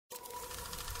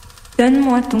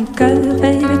Donne-moi ton cœur,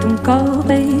 baby, ton corps,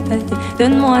 baby.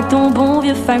 Donne-moi ton bon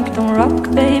vieux funk, ton rock,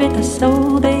 baby, ta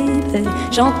soul, baby.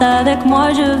 Chante avec moi,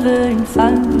 je veux une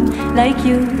femme like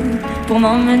you pour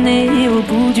m'emmener au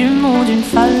bout du monde, une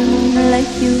femme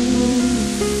like you.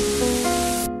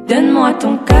 Donne-moi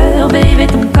ton cœur, baby,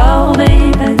 ton corps,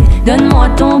 baby. Donne-moi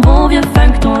ton bon vieux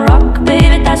funk, ton rock,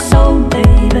 baby, ta soul,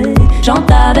 baby.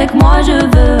 Chante avec moi, je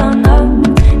veux un homme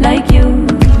like you.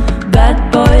 Bad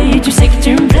boy, tu sais que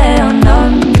tu me plais, un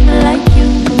homme like you.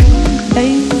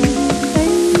 Hey.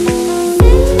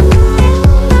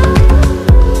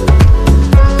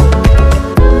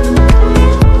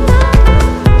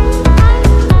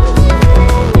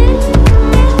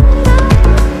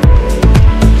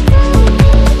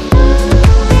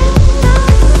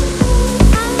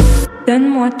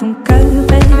 Donne-moi ton cœur,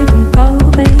 baby, ton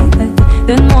corps, baby.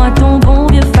 Donne-moi ton bon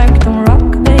vieux funk, ton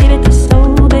rock, baby, ta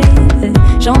soul, baby.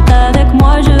 Chante avec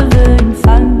moi, je veux une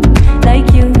femme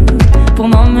like you pour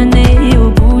m'emmener au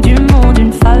bout du monde,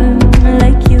 une femme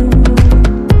like you.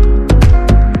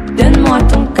 Donne-moi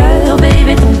ton cœur,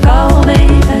 baby, ton corps,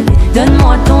 baby.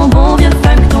 Donne-moi ton bon vieux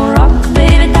funk, ton rock,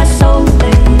 baby, ta soul,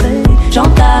 baby.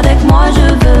 Chante avec moi,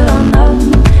 je veux un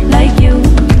homme like you.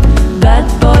 Bad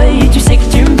boy, tu sais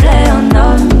que tu me plais, un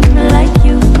homme like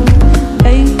you.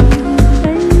 Hey.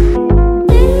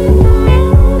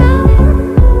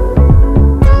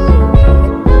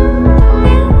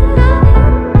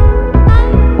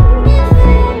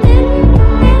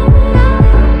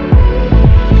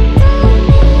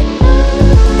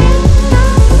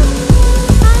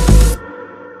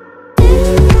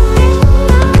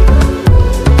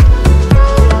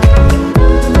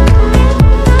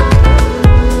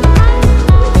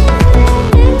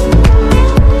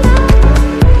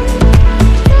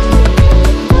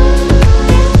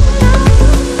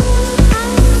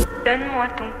 Donne-moi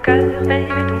ton cœur,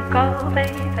 baby, ton corps, baby.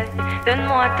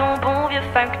 Donne-moi ton bon vieux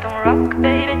funk, ton rock,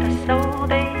 baby, ta soul,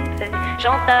 baby.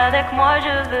 Chante avec moi,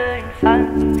 je veux une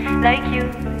femme like you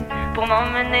pour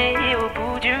m'emmener au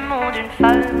bout du monde, une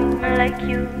femme like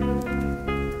you.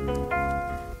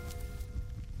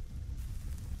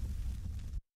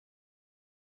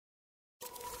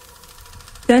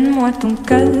 Donne-moi ton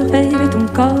cœur, baby, ton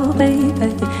corps, baby.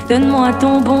 Donne-moi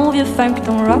ton bon vieux funk,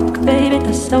 ton rock, baby,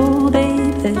 ta soul,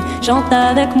 baby. Chante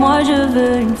avec moi, je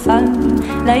veux une femme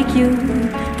like you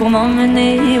pour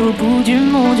m'emmener au bout du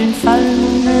monde, une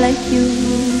femme like you.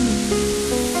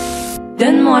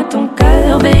 Donne-moi ton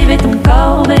cœur, baby, ton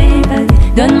corps, baby.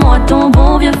 Donne-moi ton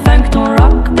bon vieux funk, ton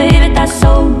rock, baby, ta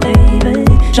soul, baby.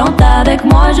 Chante avec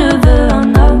moi, je veux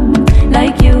un homme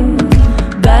like you.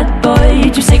 Bad boy,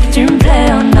 tu sais que tu me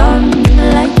plais, un homme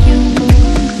like you.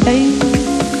 Hey.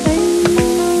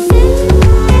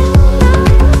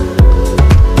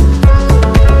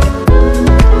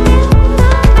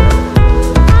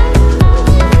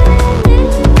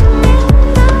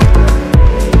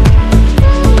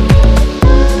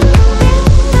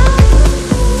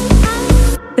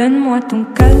 Donne-moi ton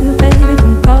cœur, baby,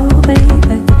 ton corps,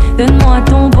 baby. Donne-moi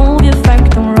ton bon vieux funk,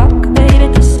 ton rock,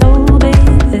 baby, ta soul,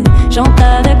 baby. Chante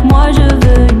avec moi, je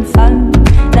veux une femme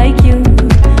like you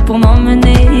pour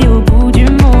m'emmener au bout du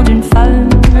monde, une femme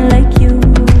like you.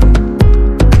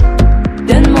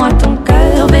 Donne-moi ton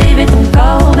cœur, baby, ton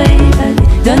corps, baby.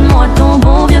 Donne-moi ton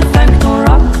bon vieux funk,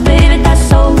 ton rock, baby, ta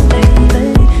soul,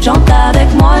 baby. Chante avec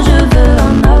moi, je veux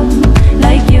un homme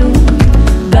like you.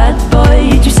 Bad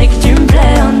boy, tu sais que tu me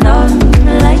plais, un homme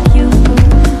like you.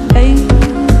 Hey.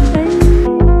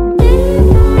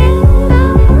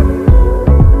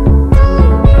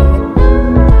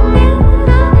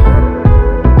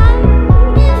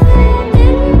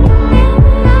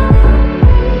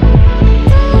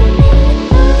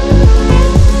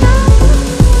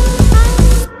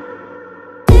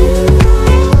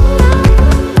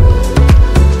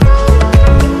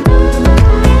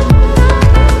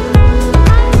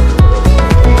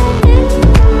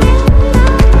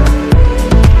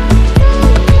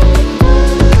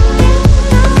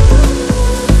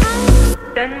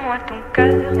 Donne-moi ton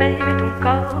cœur, baby, ton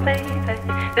corps, baby.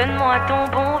 Donne-moi ton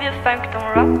bon vieux funk,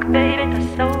 ton rock, baby, ta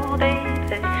soul,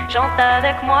 baby. Chante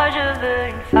avec moi, je veux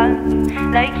une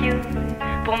femme like you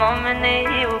pour m'emmener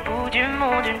au bout du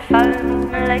monde, une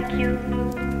femme like you.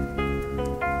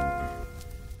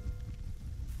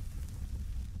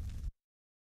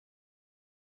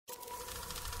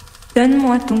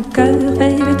 Donne-moi ton cœur,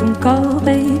 baby, ton corps,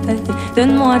 baby.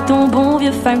 Donne-moi ton bon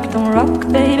vieux funk, ton rock,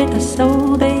 baby, ta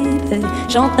soul, baby.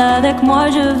 Chante avec moi,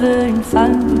 je veux une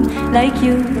femme like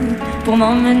you pour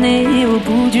m'emmener au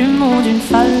bout du monde, une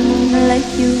femme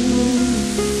like you.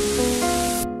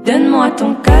 Donne-moi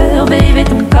ton cœur, baby,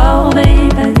 ton corps,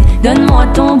 baby. Donne-moi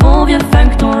ton bon vieux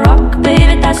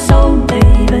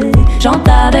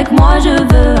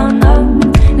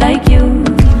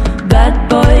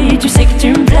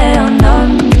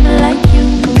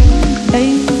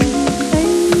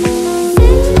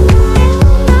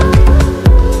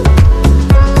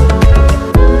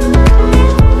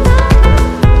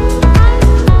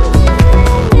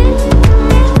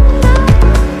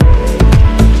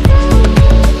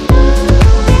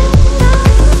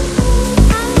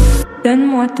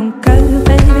Donne-moi ton cœur,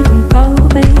 baby, ton corps,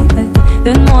 baby.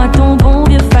 Donne-moi ton bon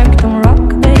vieux funk, ton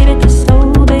rock, baby, ta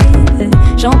soul, baby.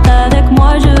 Chante avec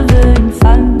moi, je veux une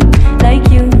femme like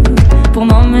you pour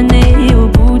m'emmener au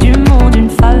bout du monde, une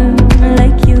femme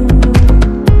like you.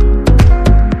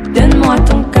 Donne-moi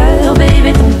ton cœur,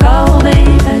 baby, ton corps,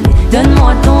 baby.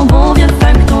 Donne-moi ton bon vieux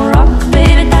funk, ton rock,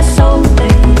 baby, ta soul,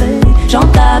 baby.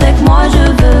 Chante avec moi,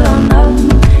 je veux un homme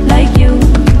like you.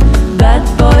 Bad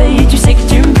boy, tu sais que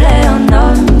tu me plais, un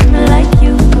homme like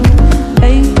you.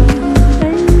 Hey.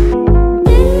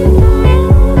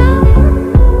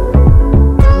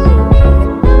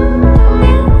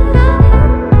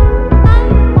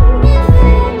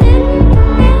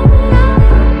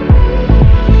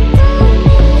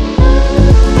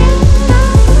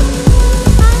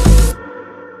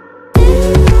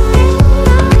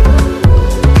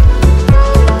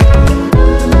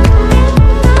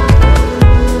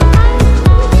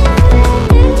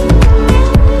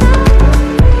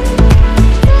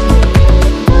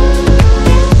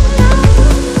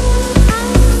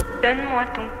 Donne-moi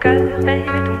ton cœur, baby,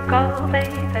 ton corps, baby.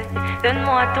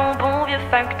 Donne-moi ton bon vieux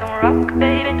funk, ton rock,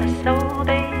 baby, ta soul,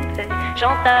 baby.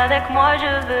 Chante avec moi,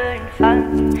 je veux une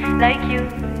femme like you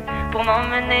pour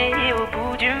m'emmener au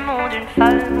bout du monde, une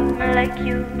femme like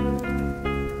you.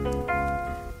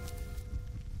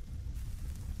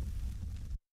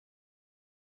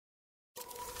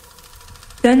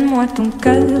 Donne-moi ton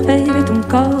cœur, baby, ton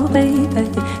corps, baby.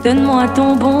 Donne-moi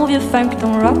ton bon vieux funk,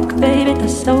 ton rock, baby, ta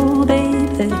soul,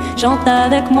 baby. Chante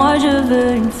avec moi, je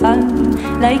veux une femme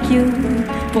like you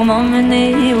pour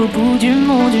m'emmener au bout du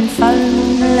monde, une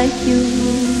femme like you.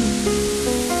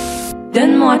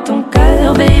 Donne-moi ton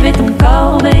cœur, baby, ton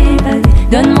corps, baby.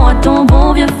 Donne-moi ton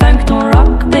bon vieux funk, ton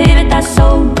rock, baby, ta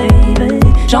soul, baby.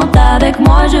 Chante avec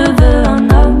moi, je veux un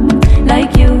homme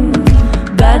like you.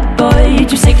 Bad boy,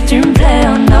 tu sais que tu me plais,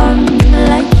 un homme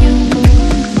like you.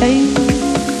 Hey.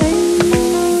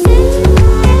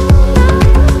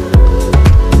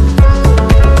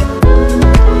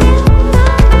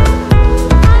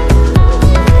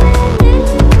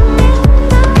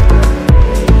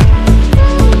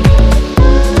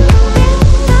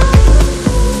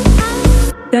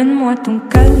 Donne-moi ton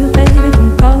cœur, baby, ton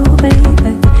corps,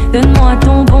 baby. Donne-moi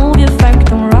ton bon vieux funk,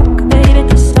 ton rock, baby,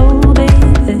 ta soul,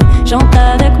 baby. Chante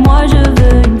avec moi, je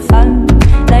veux une femme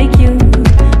like you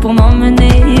pour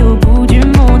m'emmener au bout du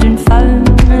monde, une femme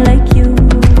like you.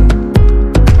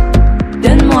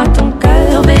 Donne-moi ton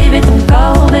cœur, baby, ton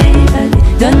corps, baby.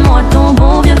 Donne-moi ton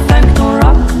bon vieux funk, ton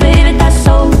rock, baby, ta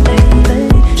soul, baby.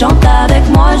 Chante avec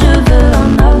moi, je veux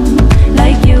un homme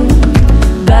like you.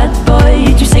 Bad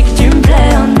boy, tu sais que tu me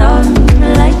plais, un homme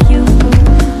like you.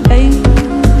 Hey.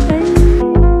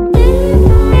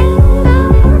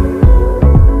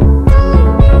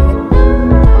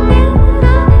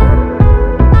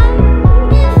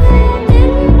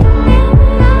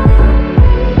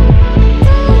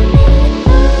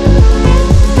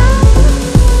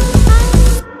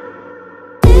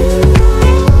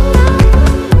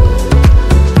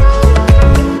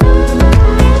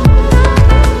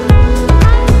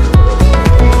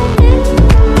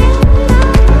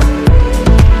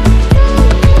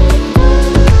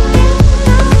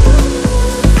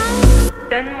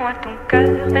 Donne-moi ton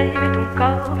cœur, baby, ton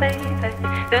corps, baby.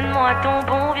 Donne-moi ton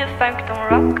bon vieux funk, ton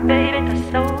rock, baby, ta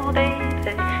soul,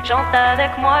 baby. Chante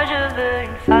avec moi, je veux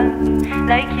une femme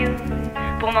like you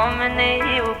pour m'emmener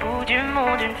au bout du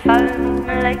monde, une femme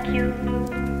like you.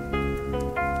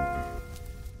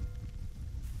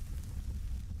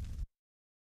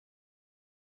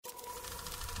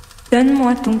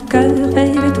 Donne-moi ton cœur,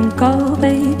 baby, ton corps,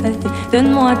 baby.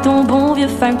 Donne-moi ton bon vieux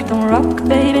funk, ton rock,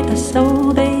 baby, ta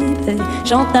soul, baby.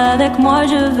 Chante avec moi,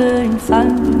 je veux une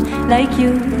femme like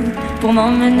you pour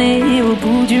m'emmener au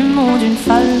bout du monde, une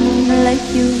femme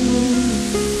like you.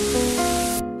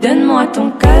 Donne-moi ton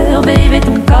cœur, baby,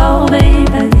 ton corps,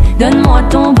 baby. Donne-moi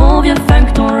ton bon vieux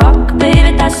funk, ton rock,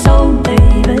 baby, ta soul,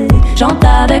 baby. Chante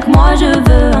avec moi, je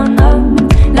veux un homme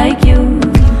like you.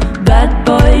 Bad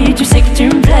boy, tu sais que tu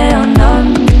me plais, un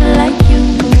homme like you.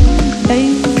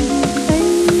 Hey.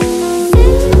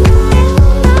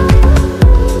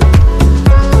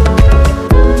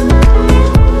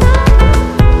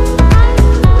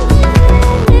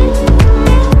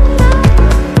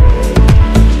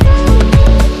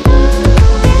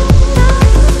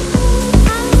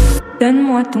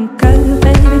 Donne-moi ton cœur,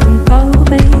 baby, ton corps,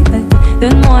 baby.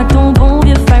 Donne-moi ton bon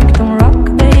vieux funk, ton rock,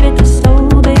 baby, ta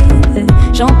soul, baby.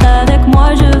 Chante avec moi,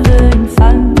 je veux une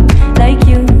femme like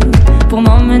you pour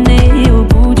m'emmener au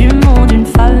bout du monde, une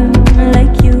femme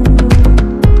like you.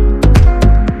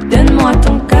 Donne-moi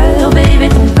ton cœur, baby,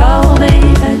 ton corps,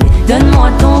 baby. Donne-moi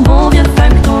ton bon vieux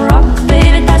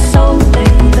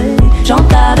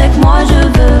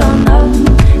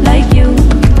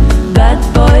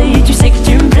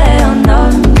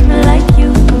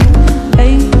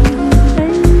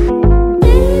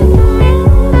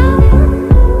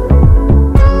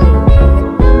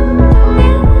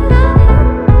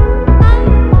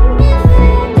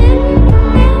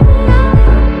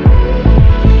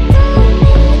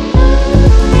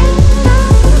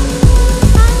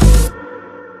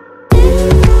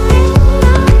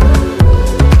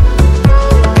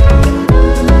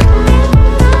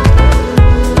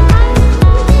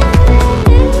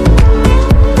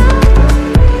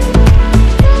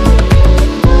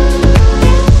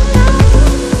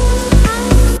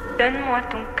Donne-moi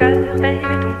ton cœur, baby,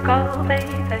 ton corps, baby.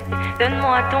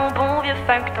 Donne-moi ton bon vieux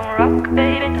funk, ton rock,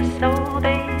 baby, ta soul,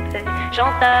 baby.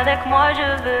 Chante avec moi,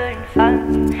 je veux une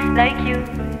femme like you.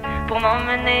 Pour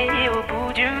m'emmener au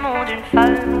bout du monde, une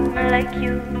femme like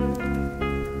you.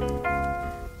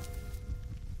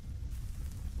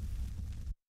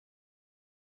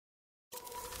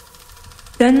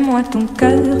 Donne-moi ton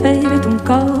cœur, baby, ton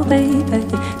corps, baby.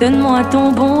 Donne-moi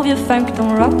ton bon vieux funk,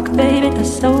 ton rock, baby, ta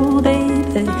soul,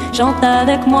 baby. Chante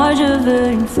avec moi, je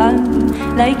veux une femme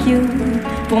like you.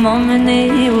 Pour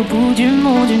m'emmener au bout du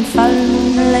monde, une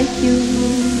femme like you.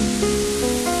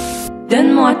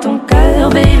 Donne-moi ton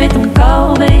cœur, baby, ton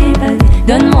corps, baby.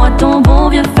 Donne-moi ton bon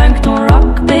vieux funk, ton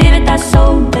rock, baby, ta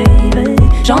soul, baby.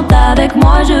 Chante avec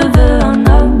moi, je veux un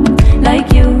homme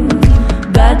like you.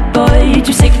 Bad boy,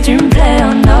 tu sais que tu me plais,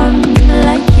 un homme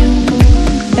like you.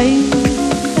 Hey,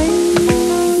 hey.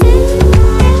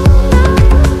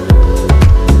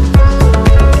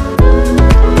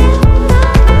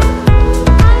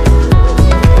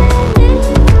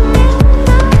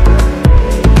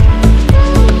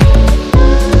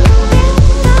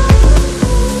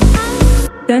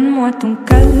 Donne-moi ton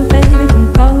cœur, baby, ton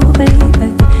corps,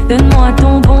 baby. Donne-moi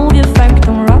ton bon vieux funk,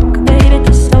 ton rock, baby,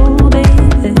 ta soul,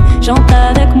 baby. Chante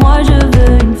avec moi, je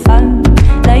veux une femme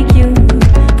like you.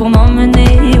 Pour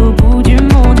m'emmener au bout du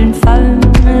monde, une femme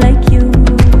like you.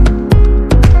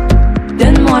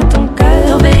 Donne-moi ton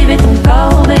cœur, baby, ton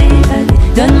corps, baby.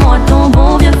 Donne-moi ton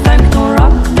bon vieux funk, ton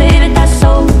rock, baby, ta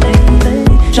soul, baby.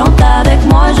 Chante avec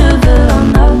moi, je veux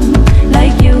un homme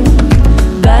like you.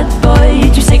 Bad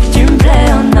boy, tu sais que tu me plais,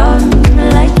 un homme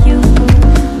like you.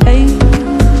 Hey.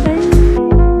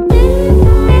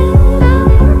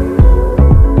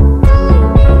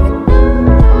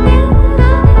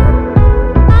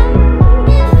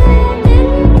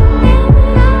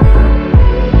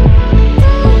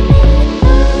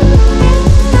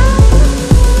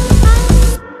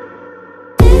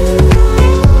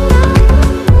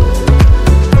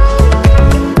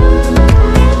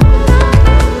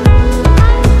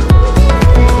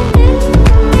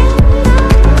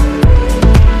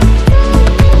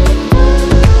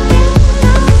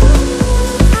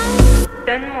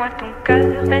 Donne-moi ton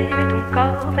cœur, baby, ton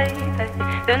corps, baby.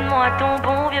 Donne-moi ton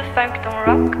bon vieux funk, ton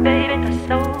rock, baby,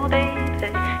 ta soul,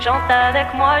 baby. Chante avec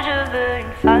moi, je veux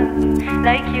une femme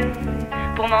like you.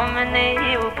 Pour m'emmener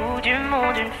au bout du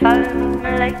monde, une femme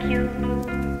like you.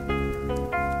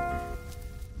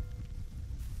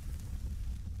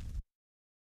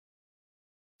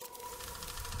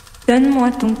 Donne-moi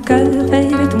ton cœur,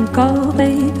 baby, ton corps,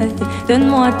 baby.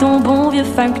 Donne-moi ton bon vieux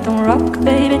funk, ton rock,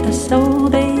 baby, ta soul,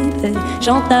 baby.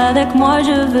 Chante avec moi,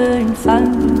 je veux une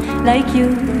femme like you.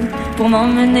 Pour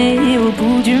m'emmener au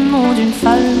bout du monde, une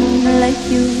femme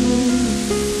like you.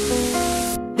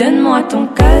 Donne-moi ton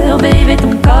cœur, baby,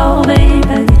 ton corps,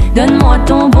 baby. Donne-moi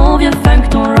ton bon vieux funk,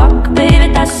 ton rock,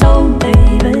 baby, ta soul,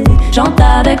 baby. Chante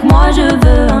avec moi, je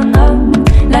veux un homme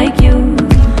like you.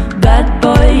 Bad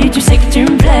boy, tu sais que tu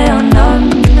me plais, un homme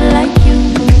like you.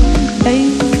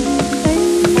 Hey.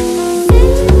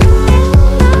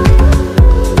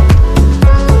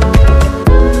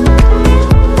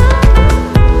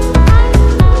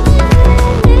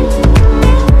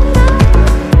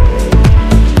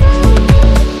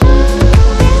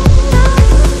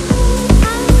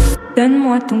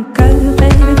 Donne-moi ton cœur,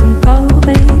 baby, ton corps,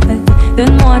 baby.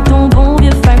 Donne-moi ton bon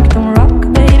vieux funk, ton rock,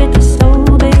 baby, ta soul,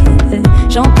 baby.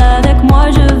 Chante avec moi,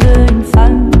 je veux